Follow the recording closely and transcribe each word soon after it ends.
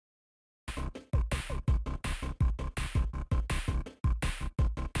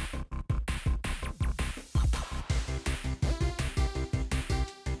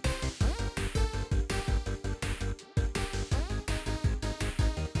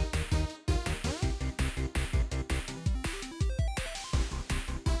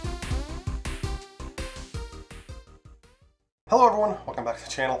Hello everyone, welcome back to the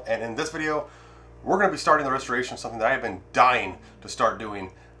channel, and in this video we're going to be starting the restoration of something that I have been dying to start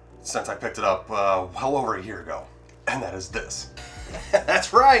doing since I picked it up well over a year ago, and that is this.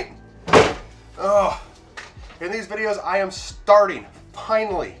 That's right! Oh, in these videos I am starting,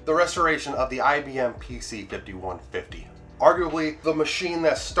 finally, the restoration of the IBM PC 5150. Arguably the machine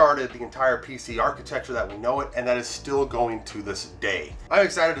that started the entire PC architecture that we know it, and that is still going to this day. I'm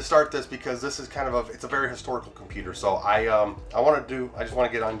excited to start this because this is kind of it's a very historical computer. So I just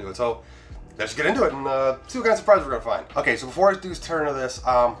want to get into it. So let's get into it and see what kind of surprise we're gonna find. Okay, so before I do turn to this,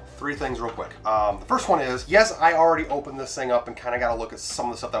 three things real quick. The first one is, yes, I already opened this thing up and kind of got a look at some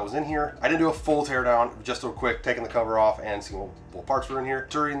of the stuff that was in here. I didn't do a full teardown, just real quick, taking the cover off and seeing what parts were in here.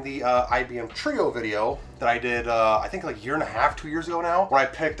 During the IBM Trio video that I did, I think like a year and a half, 2 years ago now, when I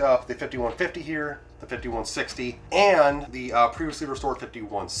picked up the 5150 here, the 5160, and the previously restored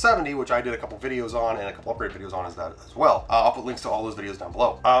 5170, which I did a couple videos on and a couple upgrade videos on as well. I'll put links to all those videos down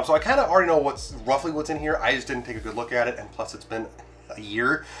below. So I kind of already know roughly what's in here. I just didn't take a good look at it, and plus it's been a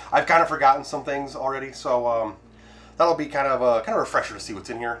year. I've kind of forgotten some things already, so that'll be kind of a refresher to see what's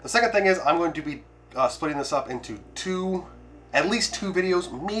in here. The second thing is I'm going to be splitting this up into at least two videos,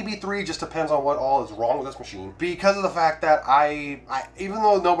 maybe three, just depends on what all is wrong with this machine. Because of the fact that I even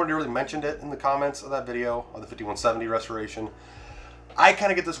though nobody really mentioned it in the comments of that video, of the 5170 restoration, I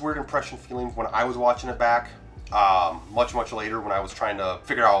kind of get this weird impression feeling when I was watching it back, much later when I was trying to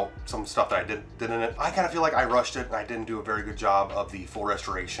figure out some stuff that I did in it. I kind of feel like I rushed it and I didn't do a very good job of the full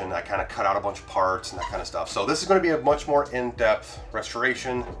restoration. I kind of cut out a bunch of parts and that kind of stuff. So this is going to be a much more in-depth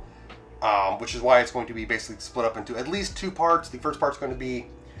restoration. Which is why it's going to be basically split up into at least two parts. The first part's going to be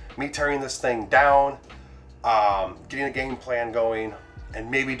me tearing this thing down, getting a game plan going,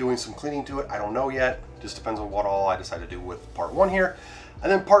 and maybe doing some cleaning to it. I don't know yet. Just depends on what all I decide to do with part one here.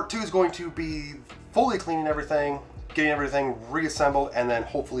 And then part two is going to be fully cleaning everything, getting everything reassembled, and then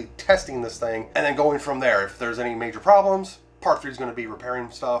hopefully testing this thing, and then going from there. If there's any major problems, part three is going to be repairing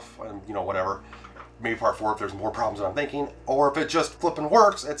stuff, and you know, whatever. Maybe part four if there's more problems than I'm thinking, or if it just flipping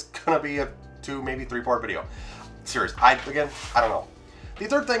works, it's gonna be a 2, maybe 3-part video. Serious, I don't know. The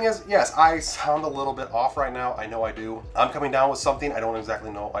third thing is, yes, I sound a little bit off right now. I know I do. I'm coming down with something. I don't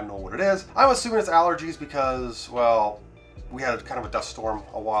exactly know. I know what it is. I'm assuming it's allergies because, well, we had kind of a dust storm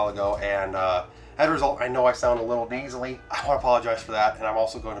a while ago, and as a result, I know I sound a little nasally. I want to apologize for that, and I'm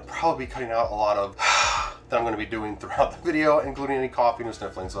also going to probably be cutting out a lot of that I'm going to be doing throughout the video, including any coughing or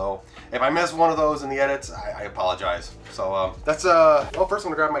sniffling. So if I miss one of those in the edits, I apologize. So that's well, first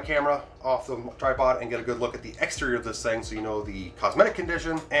I'm going to grab my camera off the tripod and get a good look at the exterior of this thing so you know the cosmetic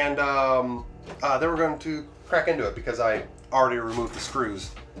condition, and then we're going to crack into it because I already removed the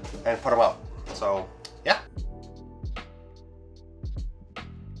screws and put them up. So yeah.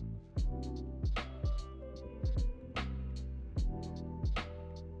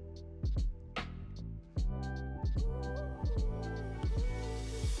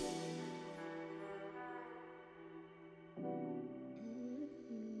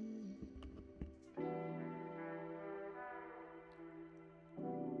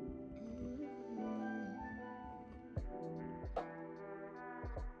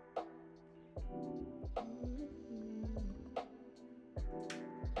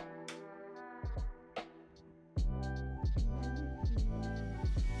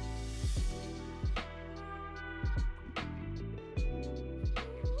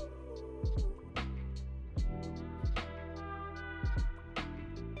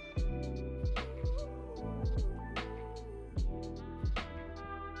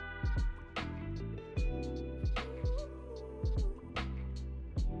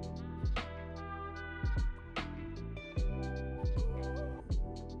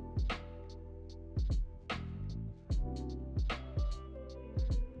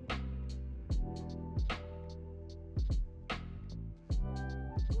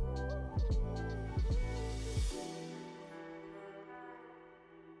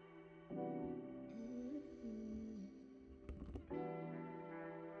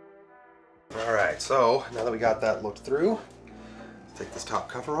 All right, so now that we got that looked through, let's take this top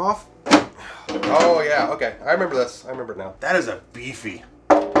cover off. Oh yeah, okay, I remember this. I remember it now. That is a beefy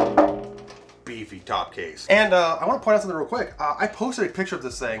top case. And I want to point out something real quick. I posted a picture of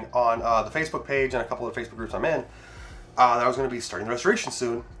this thing on the Facebook page and a couple of Facebook groups I'm in that I was going to be starting the restoration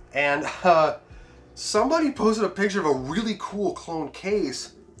soon. And somebody posted a picture of a really cool clone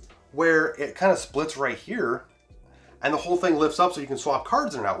case where it kind of splits right here and the whole thing lifts up so you can swap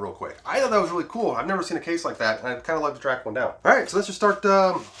cards in and out real quick. I thought that was really cool. I've never seen a case like that, and I'd kind of like to track one down. All right, so let's just start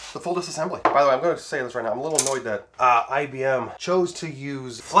the full disassembly. By the way, I'm going to say this right now. I'm a little annoyed that IBM chose to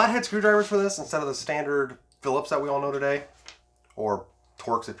use flathead screwdrivers for this instead of the standard Phillips that we all know today. or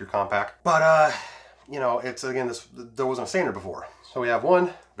Torx if you're compact. But you know, it's again, there wasn't a standard before. So we have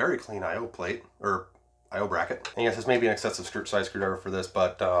one very clean I/O plate, or I/O bracket. And yes, this may be an excessive size screwdriver for this,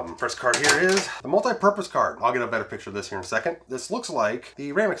 but first card here is the multi-purpose card. I'll get a better picture of this here in a second. This looks like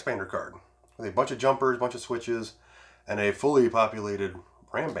the RAM expander card with a bunch of jumpers, bunch of switches, and a fully populated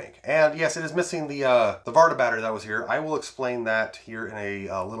RAM bank. And yes, it is missing the Varda battery that was here. I will explain that here in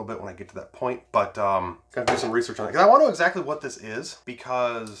a little bit when I get to that point, but gotta do some research on it. Because I want to know exactly what this is,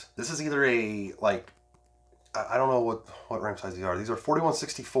 because this is either a, like, I don't know what RAM size these are. These are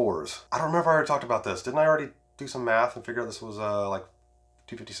 4164s. I don't remember if I already talked about this. Didn't I already do some math and figure out this was like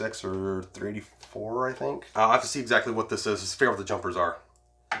 256 or 384, I think? I'll have to see exactly what this is, just figure out what the jumpers are.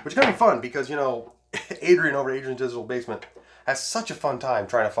 Which is gonna be fun because, you know, Adrian over at Adrian's Digital Basement has such a fun time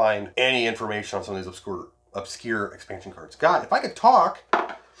trying to find any information on some of these obscure expansion cards. God, if I could talk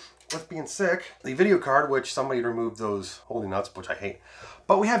with being sick. The video card, which somebody removed those holy nuts, which I hate.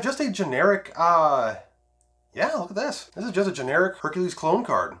 But we have just a generic, yeah, look at this. This is just a generic Hercules clone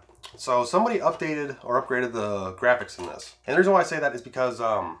card. So somebody updated or upgraded the graphics in this. And the reason why I say that is because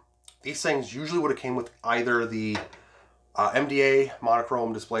these things usually would have came with either the MDA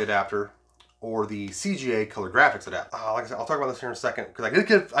monochrome display adapter or the CGA color graphics adapter. Like I said, I'll talk about this here in a second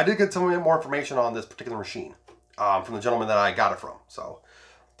because I did get some more information on this particular machine from the gentleman that I got it from. So I'll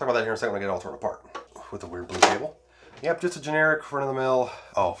talk about that here in a second when I get it all torn apart with a weird blue cable. Yep, just a generic front of the mill.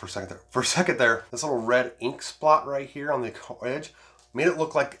 Oh, for a second there, this little red ink spot right here on the edge made it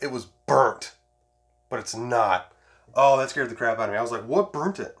look like it was burnt, but it's not. Oh, that scared the crap out of me. I was like, what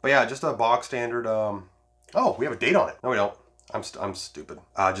burnt it? But yeah, just a bog standard. Oh, we have a date on it. No, we don't. I'm stupid.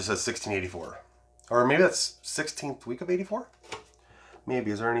 It just says 1684. Or maybe that's 16th week of 84?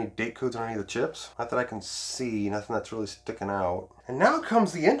 Maybe. Is there any date codes on any of the chips? Not that I can see. Nothing that's really sticking out. And now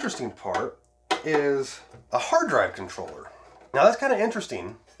comes the interesting part, is a hard drive controller. Now that's kind of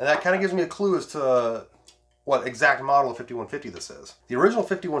interesting, and that kind of gives me a clue as to what exact model of 5150 this is. The original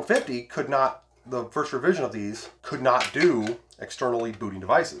 5150 could not, the first revision of these, could not do externally booting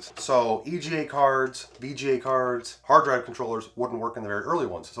devices. So EGA cards, VGA cards, hard drive controllers wouldn't work in the very early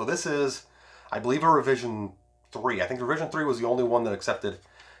ones. So this is, I believe, a revision 3. I think revision 3 was the only one that accepted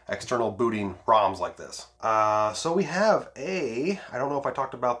external booting ROMs like this. So we have I don't know if I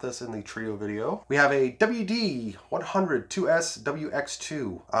talked about this in the trio video. We have a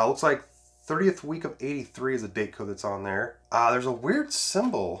WD-100-2S-WX2. Looks like 30th week of 83 is a date code that's on there. There's a weird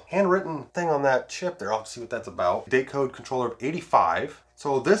symbol, handwritten thing on that chip there. I'll see what that's about. Date code controller of 85.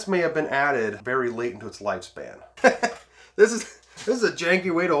 So this may have been added very late into its lifespan. This is a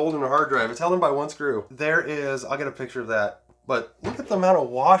janky way to hold in a hard drive. It's held in by one screw. There is, I'll get a picture of that. But look at the amount of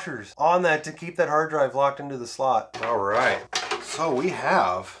washers on that to keep that hard drive locked into the slot. All right. So we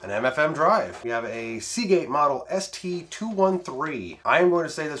have an MFM drive. We have a Seagate model ST213. I am going to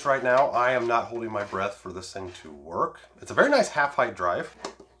say this right now. I am not holding my breath for this thing to work. It's a very nice half-height drive.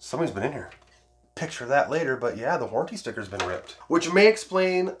 Somebody's been in here. Picture that later, but yeah, the warranty sticker's been ripped. Which may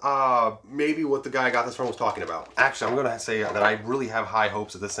explain maybe what the guy I got this from was talking about. Actually, I'm going to say that I really have high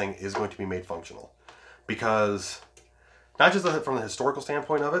hopes that this thing is going to be made functional. Because not just from the historical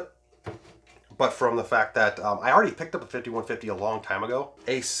standpoint of it, but from the fact that I already picked up a 5150 a long time ago.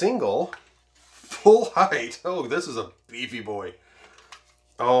 A single, full height, oh, this is a beefy boy.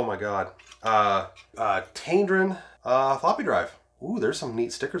 Oh my God. Tandrin floppy drive. Ooh, there's some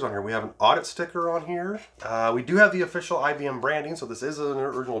neat stickers on here. We have an audit sticker on here. We do have the official IBM branding, so this is an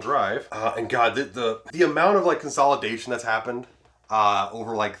original drive. And God, the amount of like consolidation that's happened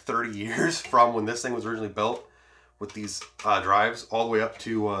over like 30 years from when this thing was originally built with these drives all the way up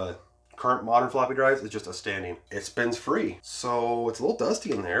to current modern floppy drives is just outstanding. It spins free, so it's a little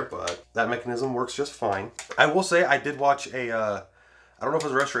dusty in there, but that mechanism works just fine. I will say I did watch a, I don't know if it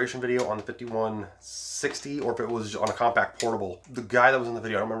was a restoration video on the 5160 or if it was on a compact portable. The guy that was in the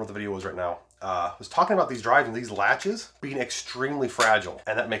video, I don't remember what the video was right now, was talking about these drives and these latches being extremely fragile.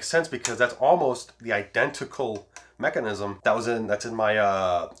 And that makes sense because that's almost the identical mechanism that's in my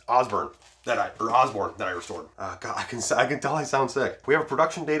Osborne that I restored. God, I can tell I sound sick. We have a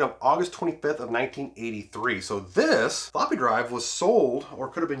production date of August 25th of 1983. So this floppy drive was sold or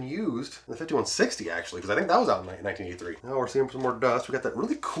could have been used in the 5160 actually, because I think that was out in 1983. Now we're seeing some more dust. We got that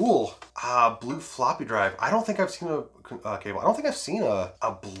really cool blue floppy drive. I don't think I've seen a cable. I don't think I've seen a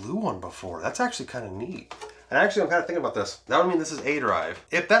blue one before. That's actually kind of neat. And actually, I'm kind of thinking about this. That would mean this is a drive.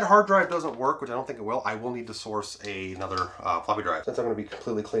 If that hard drive doesn't work, which I don't think it will, I will need to source another floppy drive. Since I'm going to be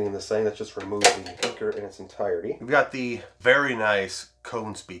completely cleaning this thing, let's just remove the speaker in its entirety. We've got the very nice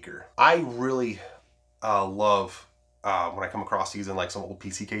cone speaker. I really love when I come across these in like some old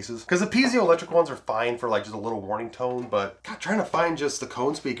PC cases. Because the piezoelectric ones are fine for like just a little warning tone, but God, trying to find just the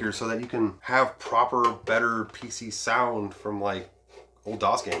cone speakers so that you can have proper, better PC sound from like old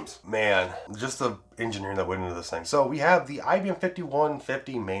DOS games. Man, just the engineering that went into this thing. So we have the IBM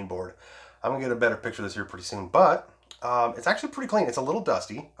 5150 mainboard. I'm gonna get a better picture of this here pretty soon, but it's actually pretty clean. It's a little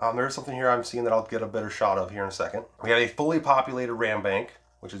dusty. There's something here I'm seeing that I'll get a better shot of here in a second. We have a fully populated RAM bank,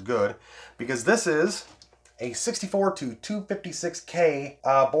 which is good because this is a 64 to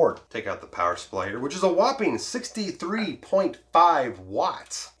 256K board. Take out the power supply here, which is a whopping 63.5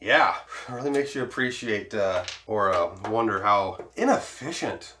 watts. Yeah, really makes you appreciate or wonder how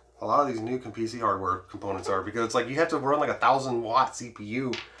inefficient a lot of these new PC hardware components are, because it's like you have to run like 1,000-watt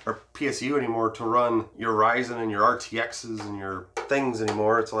CPU or PSU anymore to run your Ryzen and your RTXs and your things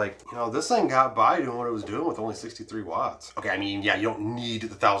anymore. It's like, you know, this thing got by doing what it was doing with only 63 watts. Okay, I mean, yeah, you don't need the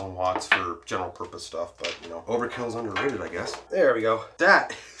 1,000 watts for general purpose stuff, but you know, overkill's underrated, I guess. There we go.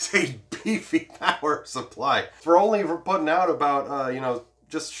 That is a beefy power supply. For only putting out about, you know,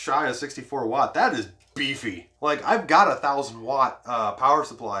 just shy of 64 watt, that is beefy. Like, I've got a 1,000-watt power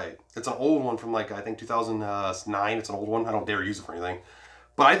supply. It's an old one from like, I think 2009. It's an old one. I don't dare use it for anything.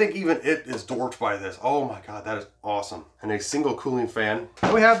 But I think even it is dwarfed by this. Oh my God, that is awesome. And a single cooling fan.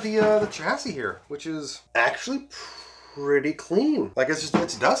 And we have the chassis here, which is actually pretty clean. Like,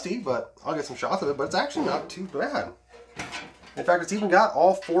 it's dusty, but I'll get some shots of it, but it's actually not too bad. In fact, it's even got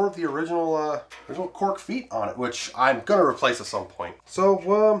all 4 of the original cork feet on it, which I'm gonna replace at some point.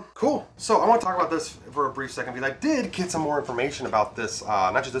 So, cool. So I want to talk about this for a brief second, because I did get some more information about this,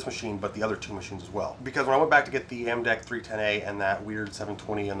 not just this machine, but the other 2 machines as well. Because when I went back to get the AMDEC 310A and that weird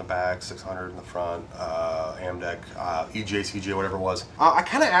 720 in the back, 600 in the front, AMDEC, EJ, CJ, whatever it was, I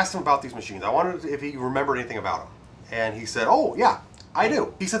kind of asked him about these machines. I wanted if he remembered anything about them. And he said, oh yeah, I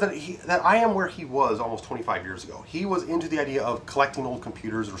do. He said that I am where he was almost 25 years ago. He was into the idea of collecting old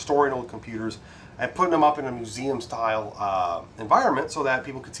computers, restoring old computers, and putting them up in a museum-style environment so that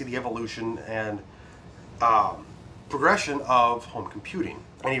people could see the evolution and progression of home computing.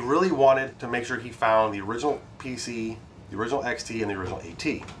 And he really wanted to make sure he found the original PC, the original XT, and the original AT,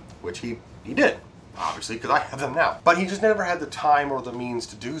 which he did. Obviously, because I have them now. But he just never had the time or the means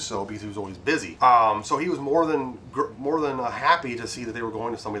to do so because he was always busy. So he was more than happy to see that they were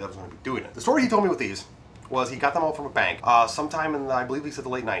going to somebody that was going to be doing it. The story he told me with these was he got them all from a bank sometime in, I believe he said the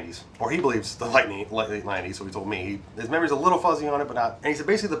late 90s. Or he believes the late 90s, so he told me. His memory's a little fuzzy on it, but not. And he said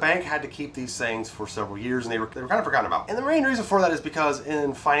basically the bank had to keep these things for several years, and they were kind of forgotten about. And the main reason for that is because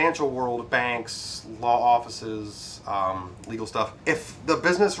in financial world, banks, law offices, legal stuff, if the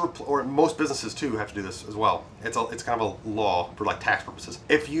business, or most businesses too have to do this as well, it's kind of a law for like tax purposes.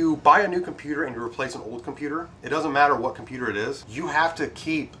 If you buy a new computer and you replace an old computer, it doesn't matter what computer it is, you have to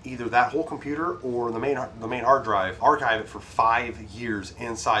keep either that whole computer or the main hard drive, archive it for 5 years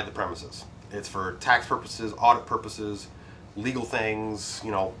inside the premises. It's for tax purposes, audit purposes, legal things,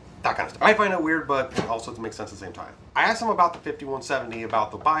 you know, that kind of stuff. I find it weird, but it also makes sense at the same time. I asked him about the 5170, about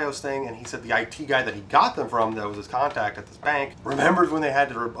the BIOS thing, and he said the IT guy that he got them from, that was his contact at this bank, remembered when they had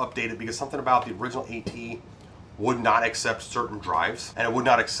to update it because something about the original AT would not accept certain drives, and it would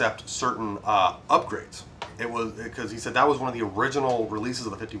not accept certain upgrades. It was because he said that was one of the original releases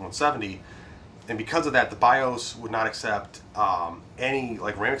of the 5170, and because of that, the BIOS would not accept any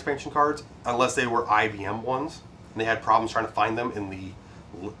like RAM expansion cards unless they were IBM ones, and they had problems trying to find them in the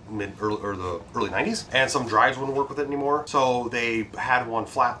early 90s, and some drives wouldn't work with it anymore. So they had one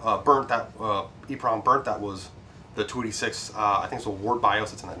burnt that EEPROM burnt, that was the 286. I think it's a Ward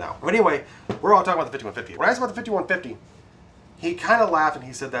BIOS that's in that now. But anyway, we're all talking about the 5150. When I asked about the 5150, he kind of laughed and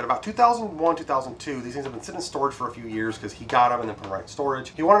he said that about 2001, 2002, these things have been sitting in storage for a few years because he got them and then put them right in storage.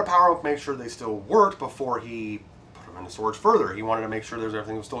 He wanted to power them up, make sure they still worked before he put them into storage further. He wanted to make sure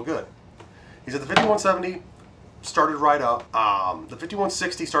everything was still good. He said the 5170 started right up. The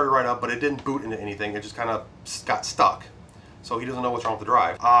 5160 started right up, but it didn't boot into anything. It just kind of got stuck. So he doesn't know what's wrong with the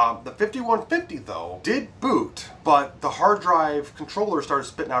drive. The 5150 though did boot, but the hard drive controller started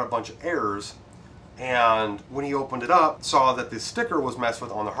spitting out a bunch of errors. And when he opened it up, saw that the sticker was messed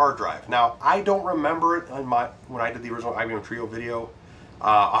with on the hard drive. Now, I don't remember it when I did the original IBM Trio video.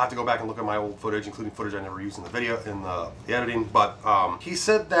 I'll have to go back and look at my old footage, including footage I never used in the video, in the editing. But he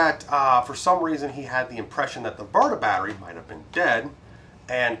said that for some reason he had the impression that the Barta battery might have been dead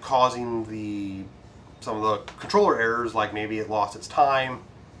and causing some of the controller errors, like maybe it lost its time,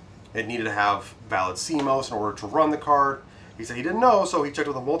 it needed to have valid CMOS in order to run the card. He said he didn't know, so he checked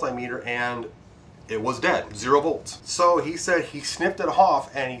with a multimeter, and it was dead, 0 volts. So he said he snipped it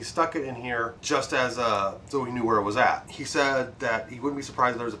off and he stuck it in here just as so he knew where it was at. He said that he wouldn't be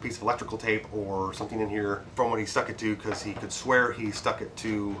surprised if there was a piece of electrical tape or something in here from what he stuck it to, because he could swear he stuck it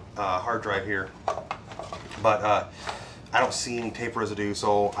to a hard drive here. But I don't see any tape residue,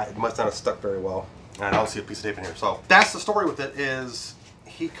 so it must not have stuck very well. And I don't see a piece of tape in here. So that's the story with it, is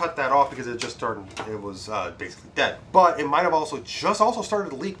he cut that off because it just started, it was basically dead. But it might have also started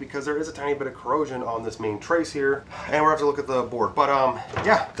to leak, because there is a tiny bit of corrosion on this main trace here. And we're gonna have to look at the board. But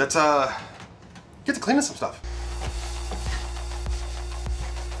yeah, that's get to cleaning some stuff.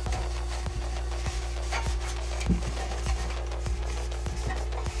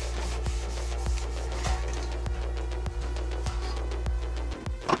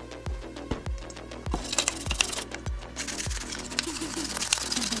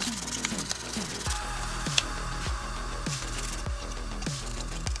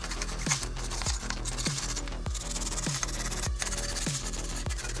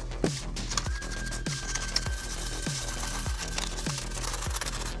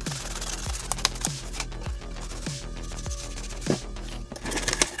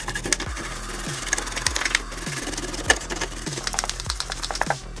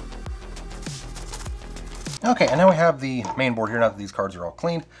 Okay, and now we have the main board here, now that these cards are all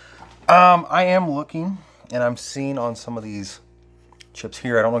cleaned. I am looking, and I'm seeing on some of these chips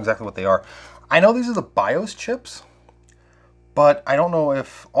here, I don't know exactly what they are. I know these are the BIOS chips, but I don't know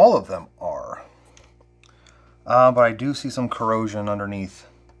if all of them are. But I do see some corrosion underneath.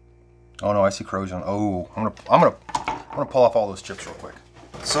 Oh no, I see corrosion. Oh, I'm gonna pull off all those chips real quick.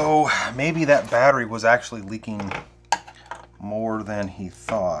 So maybe that battery was actually leaking more than he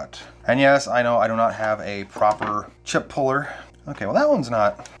thought. And yes, I know I do not have a proper chip puller. Okay, well that one's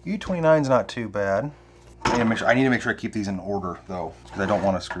not, U29's not too bad. I need to make sure I keep these in order though, because I don't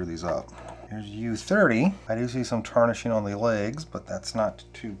want to screw these up. Here's U30. I do see some tarnishing on the legs, but that's not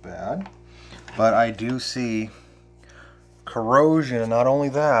too bad. But I do see corrosion, and not only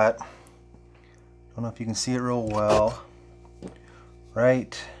that, I don't know if you can see it real well,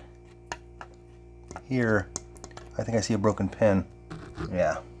 right here. I think I see a broken pin.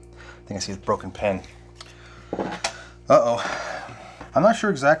 Yeah, I think I see a broken pin. Uh-oh. I'm not sure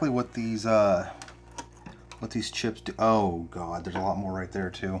exactly what these chips do. Oh God, there's a lot more right there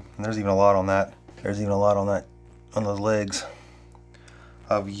too. And there's even a lot on that. There's even a lot on that, on those legs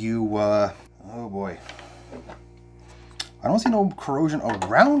of oh boy. I don't see no corrosion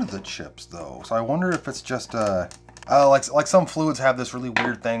around the chips though. So I wonder if it's just like some fluids have this really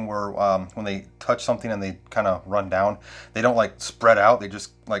weird thing where when they touch something and they kind of run down, they don't like spread out, they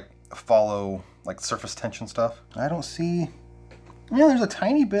just like follow like surface tension stuff. I don't see, yeah, there's a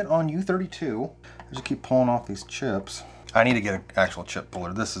tiny bit on U32. I just keep pulling off these chips. I need to get an actual chip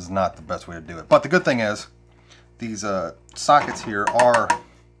puller. This is not the best way to do it. But the good thing is these sockets here are,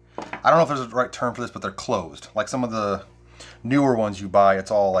 I don't know if there's a right term for this, but they're closed. Like some of the newer ones you buy,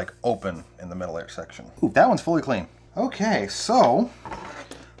 it's all like open in the middle air section. Ooh, that one's fully clean. Okay, so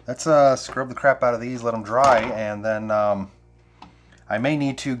let's scrub the crap out of these, let them dry, and then I may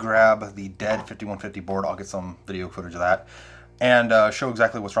need to grab the dead 5150 board. I'll get some video footage of that and show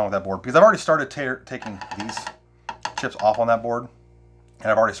exactly what's wrong with that board, because I've already started taking these chips off on that board,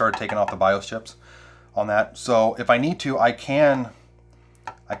 and I've already started taking off the BIOS chips on that. So if I need to, I can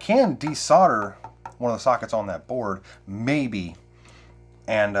desolder one of the sockets on that board, maybe,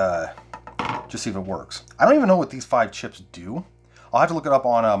 and just see if it works. I don't even know what these 5 chips do. I'll have to look it up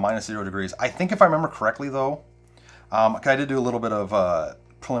on -0 degrees. I think if I remember correctly though, I did do a little bit of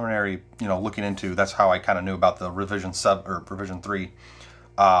preliminary, looking into, that's how I kind of knew about the revision 3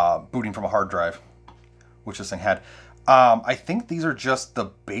 booting from a hard drive, which this thing had. I think these are just the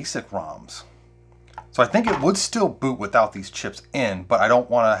basic ROMs. So I think it would still boot without these chips in, but I don't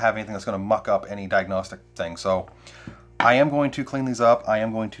want to have anything that's going to muck up any diagnostic thing. So I am going to clean these up. I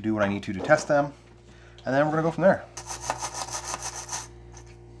am going to do what I need to test them, and then we're going to go from there.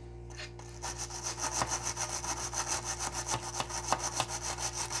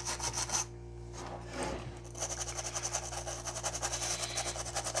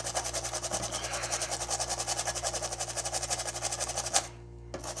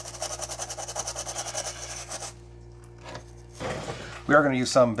 We are going to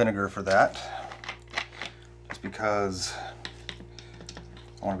use some vinegar for that, just because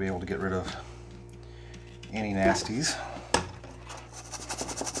I want to be able to get rid of any nasties.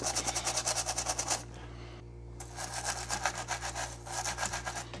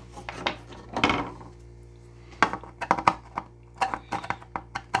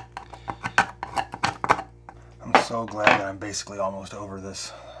 I'm so glad that I'm basically almost over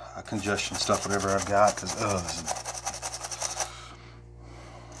this. congestion stuff, whatever I've got, because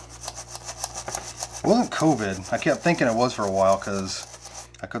it wasn't COVID. I kept thinking it was for a while because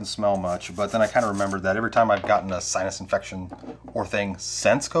I couldn't smell much, but then I kind of remembered that every time I've gotten a sinus infection or thing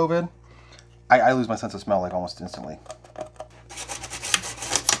since COVID, I lose my sense of smell like almost instantly.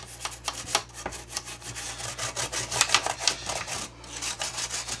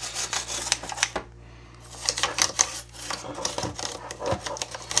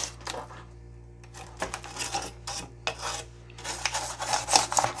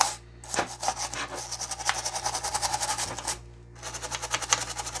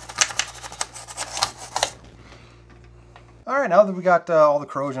 Alright, now that we got all the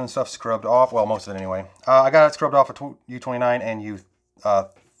corrosion and stuff scrubbed off, well, most of it anyway, I got it scrubbed off at U29 and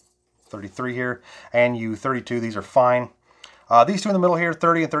U33 here, and U32, these are fine. These two in the middle here,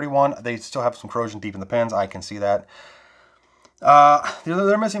 30 and 31, they still have some corrosion deep in the pins, I can see that.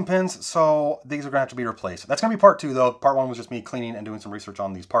 They're missing pins, so these are going to have to be replaced. That's going to be part 2, though. Part 1 was just me cleaning and doing some research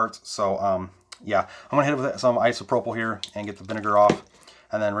on these parts, so yeah. I'm going to hit it with some isopropyl here and get the vinegar off,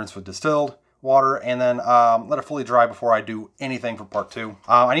 and then rinse with distilled water, and then let it fully dry before I do anything for part 2.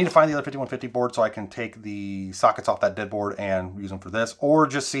 I need to find the other 5150 board so I can take the sockets off that dead board and use them for this, or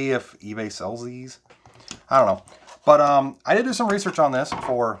just see if eBay sells these. I don't know. But I did do some research on this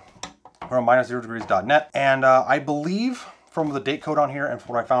from -0degrees.net, and I believe from the date code on here and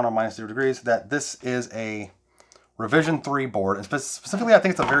from what I found on -0degrees that this is a revision 3 board, and specifically I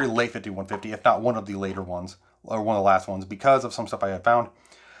think it's a very late 5150, if not one of the later ones, or one of the last ones, because of some stuff I had found.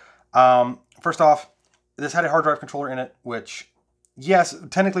 First off, this had a hard drive controller in it, which, yes,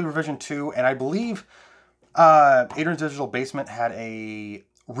 technically revision 2, and I believe Adrian's Digital Basement had a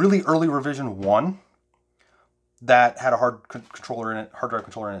really early revision 1 that had a hard drive controller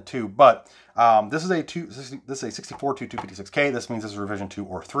in it too. But this is a 64 to 256K. This means this is revision 2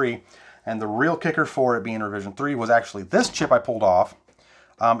 or 3, and the real kicker for it being revision 3 was actually this chip I pulled off.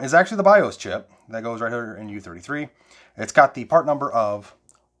 Is actually the BIOS chip that goes right here in U33. It's got the part number of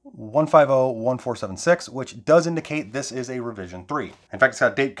 1501476, which does indicate this is a revision 3. In fact, it's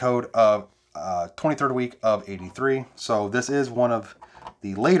got a date code of 23rd week of 83. So this is one of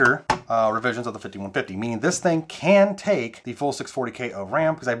the later revisions of the 5150, meaning this thing can take the full 640K of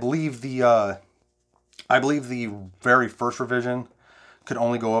RAM, because I believe the very first revision could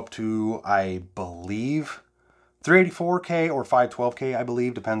only go up to, I believe, 384K or 512K, I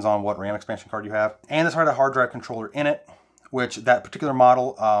believe, depends on what RAM expansion card you have. And this had a hard drive controller in it, which that particular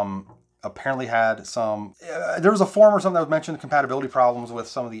model apparently had some, there was a forum or something that was mentioned compatibility problems with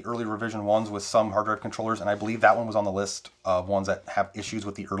some of the early revision ones with some hard drive controllers, and I believe that one was on the list of ones that have issues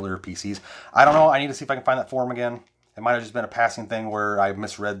with the earlier PCs. I don't know, I need to see if I can find that forum again. It might have just been a passing thing where I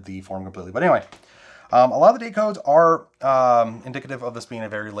misread the forum completely. But anyway, a lot of the date codes are indicative of this being a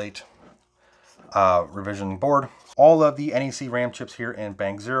very late revision board. All of the NEC RAM chips here in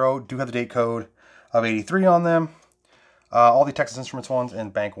Bank 0 do have the date code of 83 on them. All the Texas Instruments ones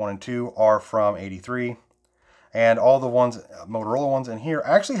in Bank 1 and 2 are from 83. And all the ones, Motorola ones in here,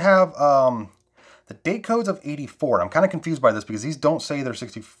 actually have the date codes of 84. I'm kind of confused by this because these don't say they're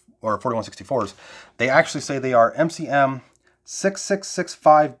 60 or 4164s. They actually say they are MCM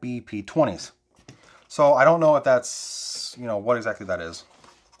 6665B P20s. So I don't know if that's, you know, what exactly that is.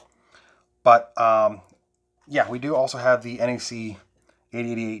 But yeah, we do also have the NEC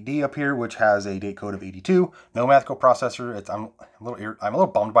 8088D up here, which has a date code of 82. No math coprocessor. I'm a little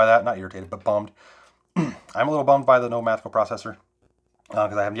bummed by that. Not irritated, but bummed. I'm a little bummed by the no math coprocessor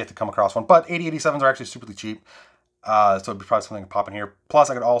because I haven't yet to come across one. But 8087s are actually stupidly cheap, so it'd be probably something I could pop in here. Plus,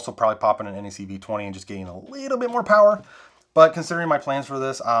 I could also probably pop in an NEC V20 and just gain a little bit more power. But considering my plans for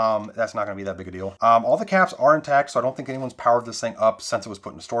this, that's not going to be that big a deal. All the caps are intact, so I don't think anyone's powered this thing up since it was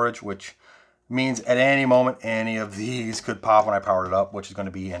put into storage, which means at any moment, any of these could pop when I powered it up, which is going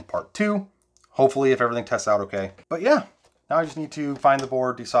to be in part 2. Hopefully, if everything tests out okay. But yeah, now I just need to find the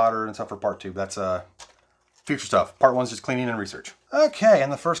board, desolder, and stuff for part 2. That's future stuff. Part 1 is just cleaning and research. Okay,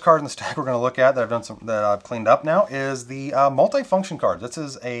 and the first card in the stack we're going to look at that I've cleaned up now is the multi-function card. This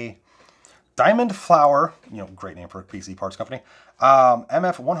is a Diamond Flower, you know, great name for a PC parts company,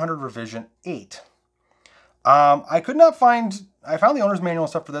 MF100 Revision 8. I could not find, I found the owner's manual and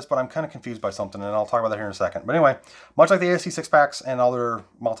stuff for this, but I'm kind of confused by something, and I'll talk about that here in a second. But anyway, much like the ASC 6-packs and other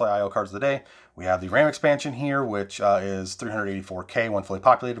multi-IO cards of the day, we have the RAM expansion here, which is 384K when fully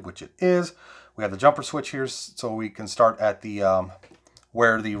populated, which it is. We have the jumper switch here, so we can start at the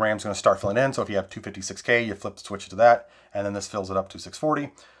where the RAM's going to start filling in. So if you have 256K, you flip the switch to that, and then this fills it up to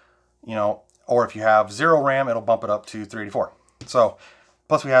 640. You know, or if you have 0 RAM, it'll bump it up to 384. So,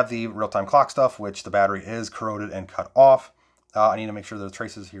 plus we have the real-time clock stuff, which the battery is corroded and cut off. I need to make sure the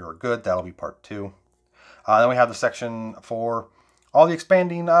traces here are good. That'll be part 2. Then we have the section for all the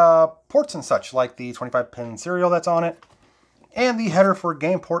expanding ports and such, like the 25-pin serial that's on it, and the header for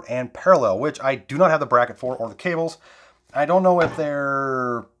game port and parallel, which I do not have the bracket for or the cables. I don't know if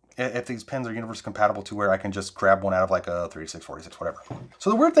these pins are universally compatible to where I can just grab one out of like a 36, 46, whatever. So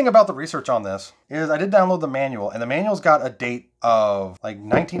the weird thing about the research on this is I did download the manual, and the manual's got a date of like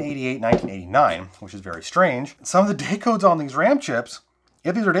 1988, 1989, which is very strange. Some of the date codes on these RAM chips,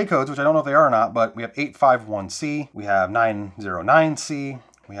 if these are date codes, which I don't know if they are or not, but we have 851C, we have 909C,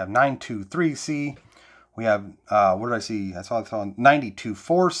 we have 923C, we have, what did I see? I saw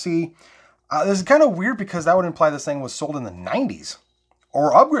 924C. This is kind of weird because that would imply this thing was sold in the 90s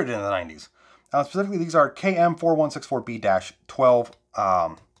or upgraded in the 90s. Specifically, these are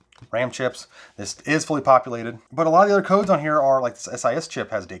KM4164B-12 RAM chips. This is fully populated, but a lot of the other codes on here are like the SIS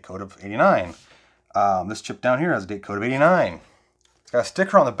chip has a date code of 89. This chip down here has a date code of 89. It's got a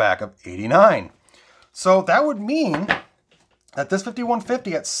sticker on the back of 89. So that would mean that this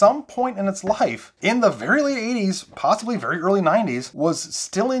 5150 at some point in its life, in the very late 80s, possibly very early 90s, was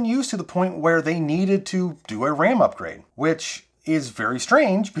still in use to the point where they needed to do a RAM upgrade, which is very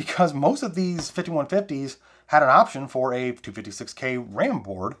strange because most of these 5150s had an option for a 256K RAM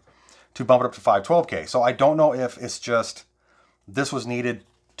board to bump it up to 512K. So I don't know if it's just this was needed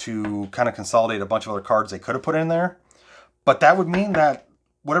to kind of consolidate a bunch of other cards they could have put in there, but that would mean that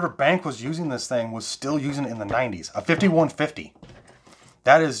whatever bank was using this thing was still using it in the 90s. A 5150.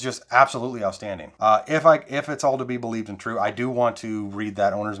 That is just absolutely outstanding. If it's all to be believed and true, I do want to read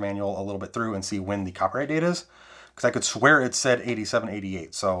that owner's manual a little bit through and see when the copyright date is, because I could swear it said 87,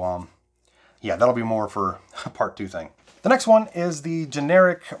 88. So yeah, that'll be more for a part 2 thing. The next one is the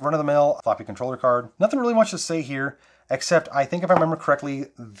generic run-of-the-mill floppy controller card. Nothing really much to say here, except I think if I remember correctly,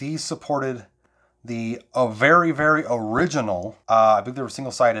 these supported the very, very original, I believe they were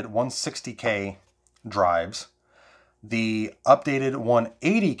single-sided 160K drives, the updated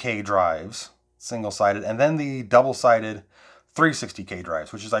 180K drives, single-sided, and then the double-sided 360K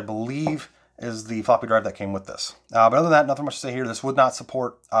drives, which is, I believe, is the floppy drive that came with this. But other than that, nothing much to say here. This would not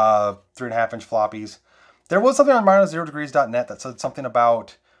support 3.5-inch floppies. There was something on -0degrees.net that said something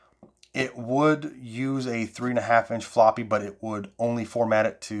about it would use a 3.5-inch floppy, but it would only format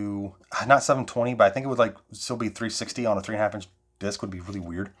it to, not 720, but I think it would like still be 360 on a 3.5-inch disc. Would be really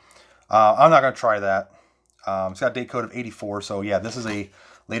weird. I'm not going to try that. It's got a date code of 84, so yeah, this is a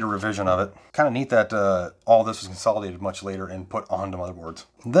later revision of it. Kind of neat that all this was consolidated much later and put onto motherboards.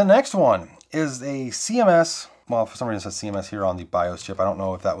 The next one is a CMS. Well, for some reason it says CMS here on the BIOS chip. I don't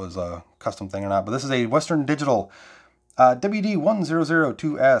know if that was a custom thing or not, but this is a Western Digital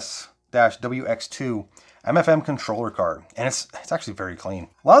WD1002S-WX2 MFM controller card, and it's actually very clean.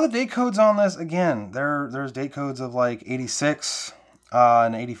 A lot of the date codes on this, again, there's date codes of like 86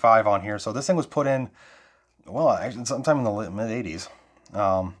 and 85 on here. So this thing was put in, well, actually sometime in the mid 80s.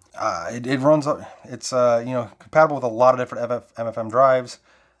 It runs, it's you know, compatible with a lot of different MFM drives.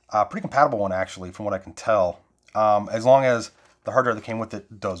 Pretty compatible one actually, from what I can tell. As long as the hard drive that came with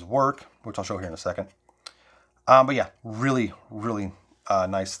it does work, which I'll show here in a second. But yeah, really, really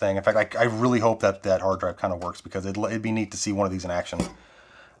nice thing. In fact, I really hope that that hard drive kind of works, because it'd be neat to see one of these in action.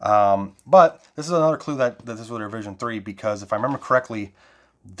 But this is another clue that this was a revision 3, because if I remember correctly,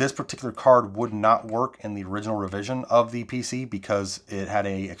 this particular card would not work in the original revision of the PC because it had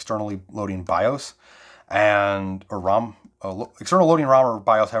a externally loading BIOS and or ROM, external loading ROM or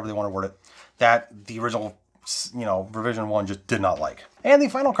BIOS, however they want to word it, that the original, you know, revision 1 just did not like. And the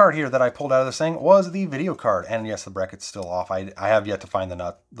final card here that I pulled out of this thing was the video card. And yes, the bracket's still off. I have yet to find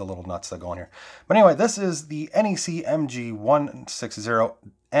the little nuts that go on here. But anyway, this is the NEC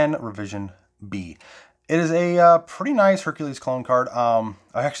MG160N Revision B. It is a pretty nice Hercules clone card. I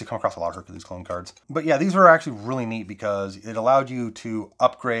actually come across a lot of Hercules clone cards. But yeah, these were actually really neat because it allowed you to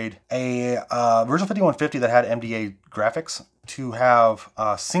upgrade a original 5150 that had MDA graphics to have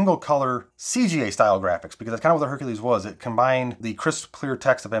single color CGA style graphics, because that's kind of what the Hercules was. It combined the crisp clear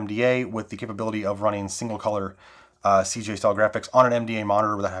text of MDA with the capability of running single color CGA style graphics on an MDA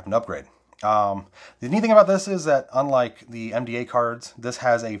monitor without having to upgrade. The neat thing about this is that unlike the MDA cards, this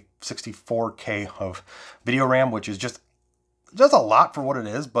has a 64K of video RAM, which is just a lot for what it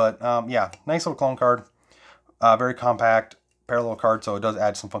is. But yeah, nice little clone card, very compact parallel card, so it does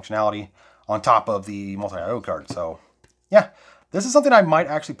add some functionality on top of the multi-IO card. So yeah, this is something I might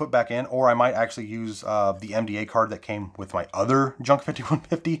actually put back in, or I might actually use the MDA card that came with my other junk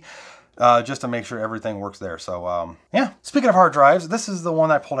 5150. Just to make sure everything works there. So yeah, speaking of hard drives, this is the one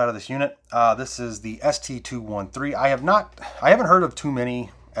that I pulled out of this unit. This is the ST213. I haven't heard of too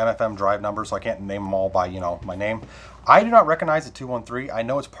many MFM drive numbers, so I can't name them all by, you know, my name. I do not recognize the 213. I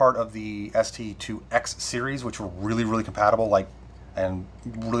know it's part of the ST2X series, which were really, really compatible, like, and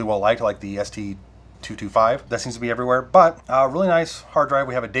really well liked, like the ST225. That seems to be everywhere. But really nice hard drive.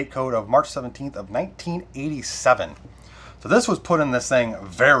 We have a date code of March 17th of 1987. So this was put in this thing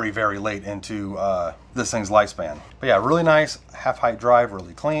very, very late into this thing's lifespan. But yeah, really nice half-height drive,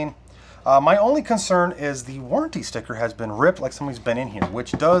 really clean. My only concern is the warranty sticker has been ripped like somebody's been in here,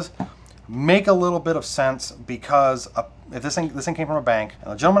 which does make a little bit of sense because if this thing came from a bank,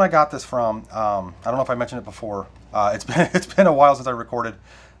 and the gentleman I got this from, I don't know if I mentioned it before. It's been a while since I recorded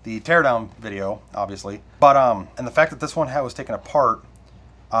the teardown video, obviously. But and the fact that this one was taken apart,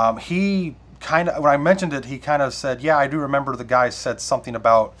 he kind of, when I mentioned it, he kind of said, yeah, I do remember the guy said something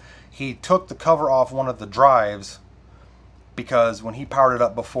about he took the cover off one of the drives because when he powered it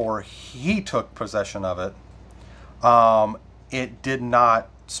up before he took possession of it, it did not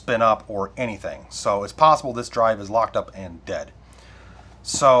spin up or anything. So it's possible this drive is locked up and dead.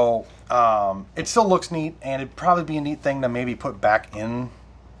 So it still looks neat, and it'd probably be a neat thing to maybe put back in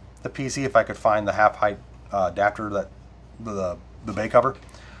the PC if I could find the half-height adapter, that the bay cover.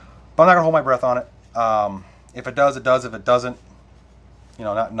 But I'm not gonna hold my breath on it. If it does, it does. If it doesn't, you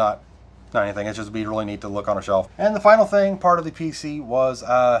know, not anything. It's just be really neat to look on a shelf. And the final thing, part of the PC, was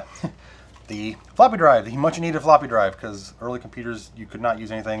the floppy drive, the much needed floppy drive, because early computers you could not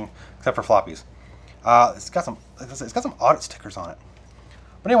use anything except for floppies. It's got some audit stickers on it.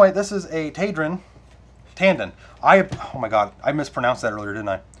 But anyway, this is a Tandon. Oh my god, I mispronounced that earlier, didn't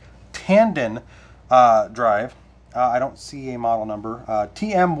I? Tandon drive. I don't see a model number.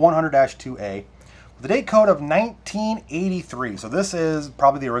 TM100-2A. The date code of 1983. So this is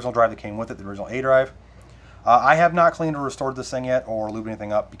probably the original drive that came with it, the original A drive. I have not cleaned or restored this thing yet or lubed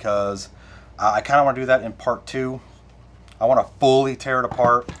anything up because I kind of want to do that in part 2. I want to fully tear it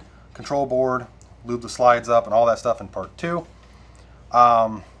apart, control board, lube the slides up and all that stuff in part 2.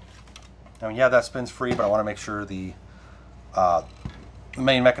 I mean, yeah, that spins free, but I want to make sure the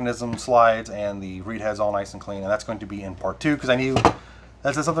main mechanism slides and the reed head's all nice and clean, and that's going to be in part 2 because I knew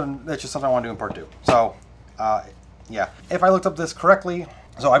that's just something I want to do in part 2. So yeah, if I looked up this correctly,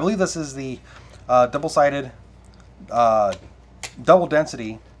 so I believe this is the double-sided double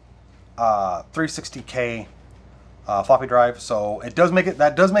density 360K floppy drive. So it does make it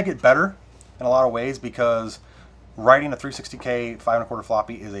better in a lot of ways, because writing a 360K 5 1/4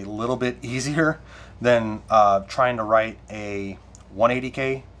 floppy is a little bit easier than trying to write a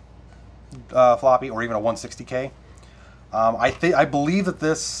 180K floppy or even a 160K. I believe that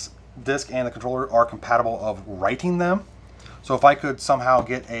this disc and the controller are compatible of writing them. So if I could somehow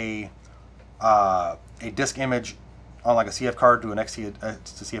get a disk image on like a CF card to an XT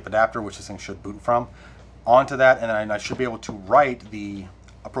to CF adapter, which this thing should boot from, onto that, and I should be able to write the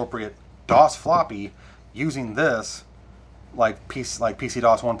appropriate DOS floppy using this, like PC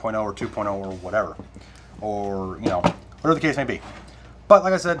DOS 1.0 or 2.0 or whatever, or you know, whatever the case may be. But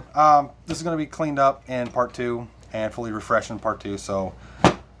like I said, this is going to be cleaned up in part 2 and fully refreshed in part 2. So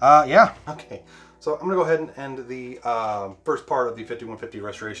yeah, okay. So I'm going to go ahead and end the first part of the 5150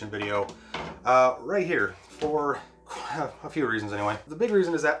 restoration video right here for a few reasons anyway. The big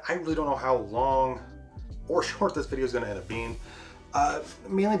reason is that I really don't know how long or short this video is going to end up being.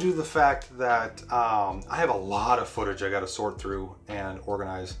 Mainly due to the fact that I have a lot of footage I got to sort through and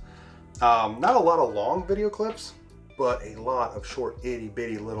organize. Not a lot of long video clips, but a lot of short itty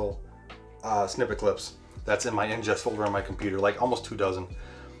bitty little snippet clips that's in my ingest folder on my computer, like almost 24.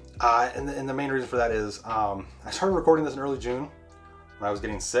 And the main reason for that is I started recording this in early June when I was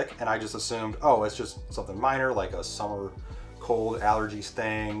getting sick, and I just assumed, oh, it's just something minor, like a summer cold allergies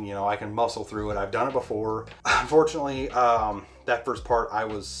thing, you know, I can muscle through it. I've done it before. Unfortunately, that first part I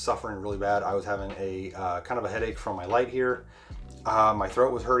was suffering really bad. I was having a kind of a headache from my light here. My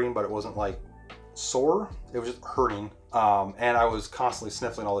throat was hurting, but it wasn't like sore, it was just hurting. And I was constantly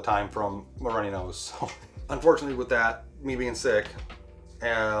sniffling all the time from my runny nose. So unfortunately with that, me being sick,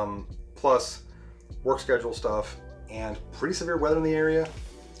 plus work schedule stuff and pretty severe weather in the area,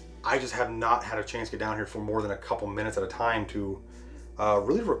 I just have not had a chance to get down here for more than a couple minutes at a time to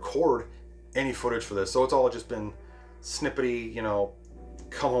really record any footage for this. So it's all just been snippety, you know,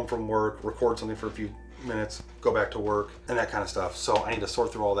 come home from work, record something for a few minutes, go back to work, and that kind of stuff. So I need to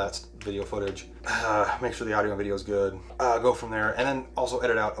sort through all that video footage, make sure the audio and video is good, go from there, and then also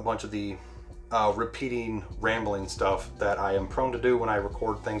edit out a bunch of the repeating, rambling stuff that I am prone to do when I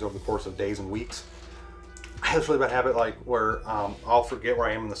record things over the course of days and weeks. I have this really bad habit, like where I'll forget where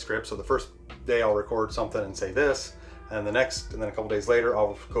I am in the script. So the first day I'll record something and say this, and the next, and then a couple days later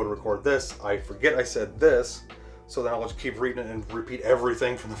I'll go to record this. I forget I said this, So then I'll just keep reading it and repeat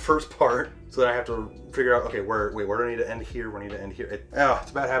everything from the first part. So then I have to figure out, okay, where do I need to end here? Where do I need to end here? It's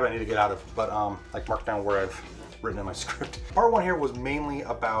a bad habit I need to get out of, but like mark down where I've written in my script. Part 1 here was mainly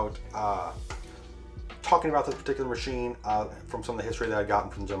about talking about this particular machine from some of the history that I'd gotten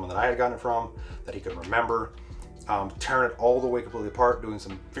from the gentleman that I had gotten it from, that he could remember. Tearing it all the way completely apart, doing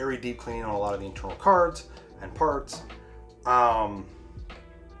some very deep cleaning on a lot of the internal cards and parts.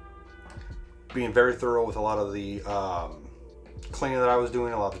 Being very thorough with a lot of the cleaning that I was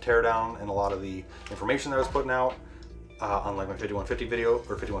doing, a lot of the teardown, and a lot of the information that I was putting out, unlike my 5150 video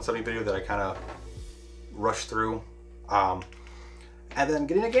or 5170 video that I kind of rushed through. And then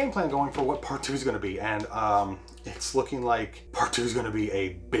getting a game plan going for what part 2 is going to be. And it's looking like part 2 is going to be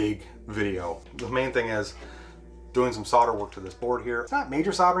a big video. The main thing is doing some solder work to this board here. It's not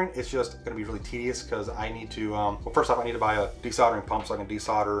major soldering, it's just going to be really tedious because I need to, well, first off, I need to buy a desoldering pump so I can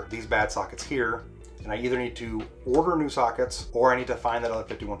desolder these bad sockets here. And I either need to order new sockets or I need to find that other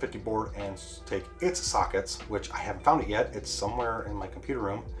 5150 board and take its sockets, which I haven't found it yet. It's somewhere in my computer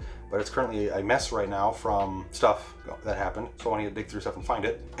room, but it's currently a mess right now from stuff that happened. So I need to dig through stuff and find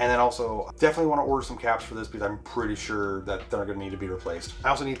it. And then also definitely want to order some caps for this because I'm pretty sure that they're going to need to be replaced. I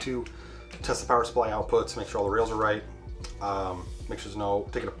also need to test the power supply outputs, make sure all the rails are right, make sure there's no,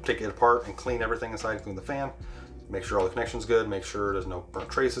 take it apart and clean everything inside, including the fan, make sure all the connection's good, make sure there's no burnt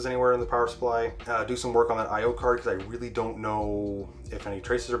traces anywhere in the power supply, do some work on that IO card because I really don't know if any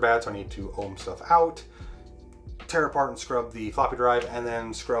traces are bad, so I need to ohm stuff out, tear apart and scrub the floppy drive, and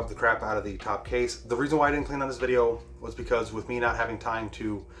then scrub the crap out of the top case. The reason why I didn't clean on this video was because with me not having time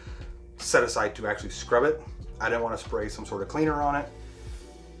to set aside to actually scrub it, I didn't want to spray some sort of cleaner on it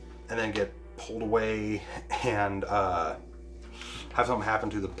and then get pulled away and have something happen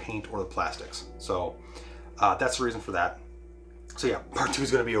to the paint or the plastics. So that's the reason for that. So yeah, part 2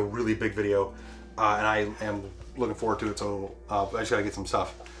 is going to be a really big video, and I am looking forward to it. So I just got to get some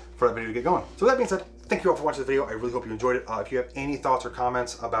stuff for that video to get going. So with that being said, thank you all for watching the video. I really hope you enjoyed it. If you have any thoughts or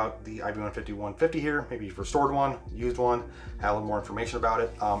comments about the IBM 5150 here, maybe you've restored one, used one, had a little more information about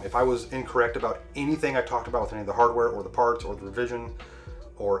it. If I was incorrect about anything I talked about with any of the hardware or the parts or the revision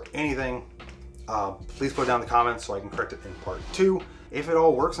or anything, please put it down in the comments so I can correct it in part 2. If it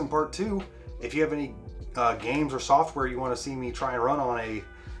all works in part 2, if you have any games or software you want to see me try and run on a,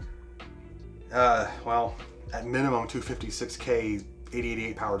 well, at minimum 256K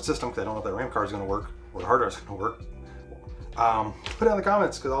 8088 powered system, because I don't know if that RAM card is going to work or the hard drive is going to work, put it in the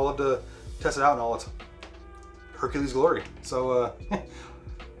comments because I'll love to test it out in all its Hercules glory. So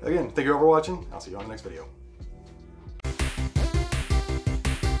again, thank you all for watching. I'll see you on the next video.